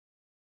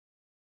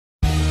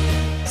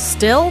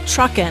Still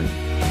truckin'.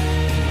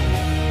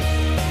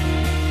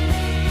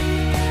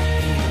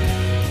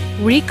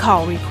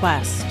 Recall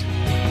request.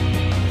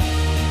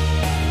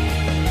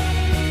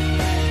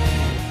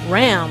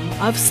 Ram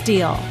of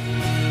steel.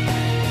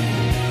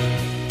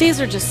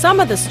 These are just some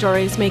of the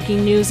stories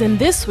making news in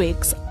this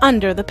week's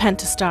Under the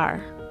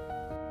Pentastar.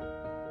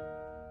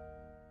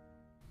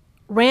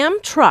 Ram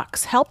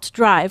trucks helped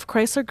drive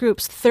Chrysler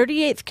Group's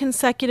 38th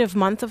consecutive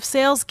month of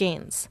sales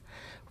gains.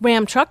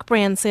 Ram truck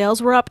brand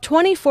sales were up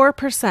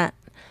 24%.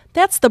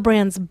 That's the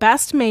brand's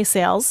best May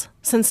sales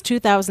since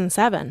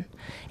 2007.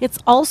 It's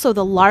also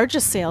the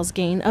largest sales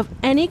gain of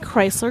any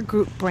Chrysler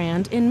Group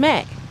brand in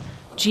May.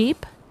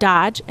 Jeep,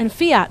 Dodge, and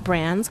Fiat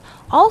brands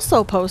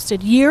also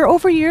posted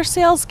year-over-year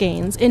sales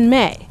gains in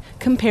May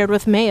compared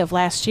with May of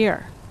last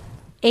year.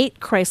 8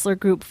 Chrysler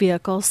Group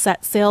vehicles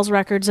set sales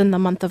records in the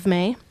month of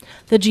May.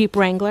 The Jeep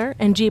Wrangler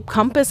and Jeep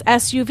Compass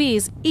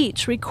SUVs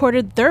each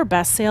recorded their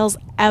best sales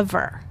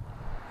ever.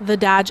 The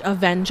Dodge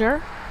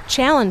Avenger,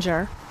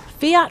 Challenger,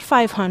 Fiat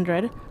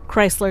 500,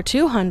 Chrysler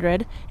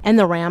 200, and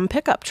the Ram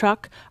pickup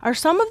truck are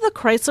some of the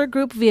Chrysler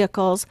Group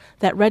vehicles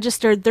that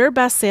registered their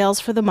best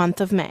sales for the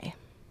month of May.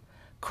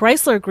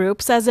 Chrysler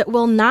Group says it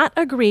will not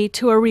agree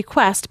to a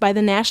request by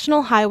the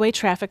National Highway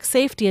Traffic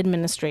Safety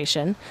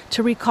Administration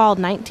to recall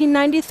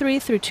 1993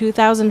 through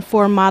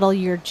 2004 model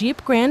year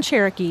Jeep Grand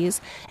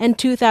Cherokees and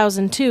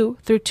 2002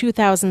 through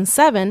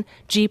 2007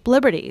 Jeep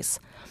Liberties.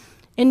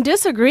 In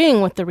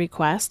disagreeing with the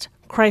request,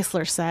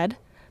 Chrysler said,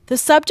 "The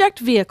subject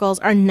vehicles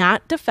are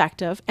not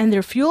defective and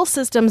their fuel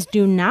systems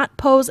do not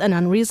pose an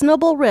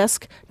unreasonable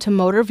risk to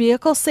motor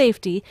vehicle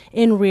safety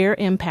in rear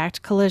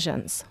impact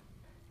collisions."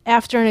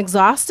 After an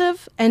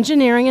exhaustive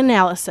engineering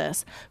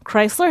analysis,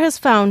 Chrysler has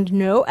found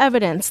no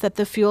evidence that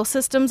the fuel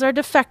systems are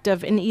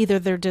defective in either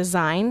their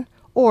design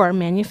or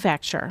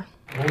manufacture.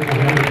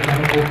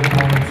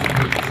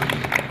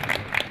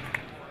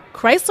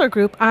 Chrysler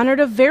Group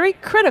honored a very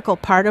critical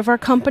part of our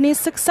company's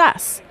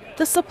success,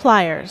 the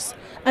suppliers.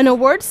 An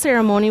award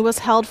ceremony was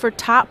held for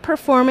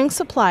top-performing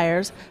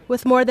suppliers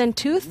with more than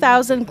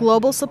 2,000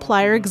 global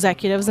supplier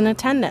executives in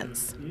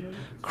attendance.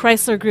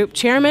 Chrysler Group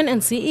Chairman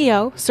and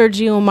CEO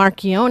Sergio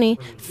Marchionne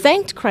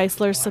thanked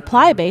Chrysler's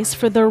supply base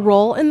for their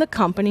role in the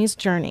company's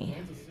journey.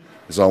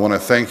 So I want to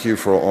thank you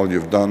for all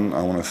you've done.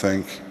 I want to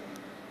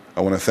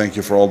thank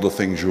you for all the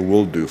things you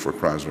will do for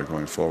Chrysler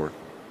going forward.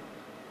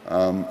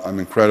 I'm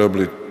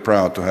incredibly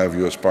proud to have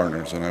you as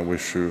partners, and I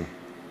wish you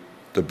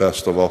the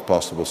best of all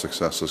possible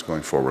successes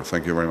going forward.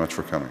 Thank you very much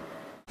for coming.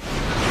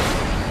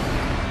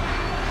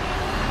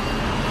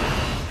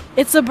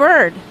 It's a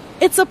bird.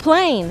 It's a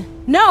plane.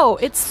 No,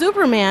 it's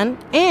Superman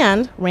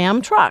and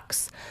Ram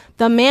trucks.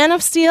 The Man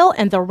of Steel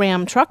and the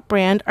Ram truck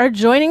brand are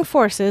joining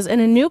forces in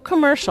a new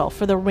commercial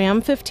for the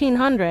Ram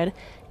 1500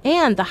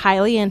 and the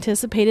highly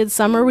anticipated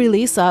summer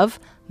release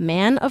of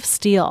Man of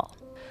Steel.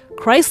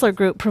 Chrysler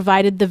Group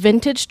provided the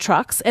vintage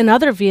trucks and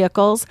other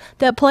vehicles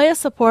that play a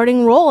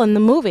supporting role in the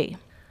movie.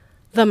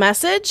 The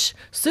message?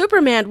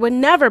 Superman would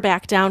never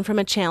back down from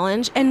a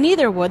challenge, and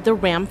neither would the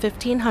Ram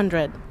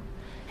 1500.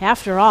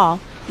 After all,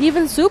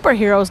 even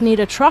superheroes need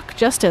a truck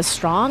just as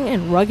strong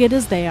and rugged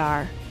as they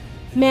are.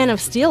 Man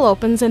of Steel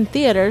opens in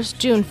theaters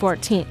June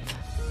 14th.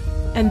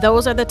 And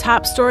those are the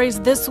top stories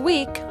this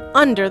week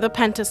under the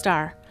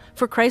Pentastar.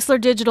 For Chrysler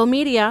Digital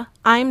Media,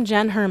 I'm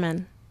Jen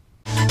Herman.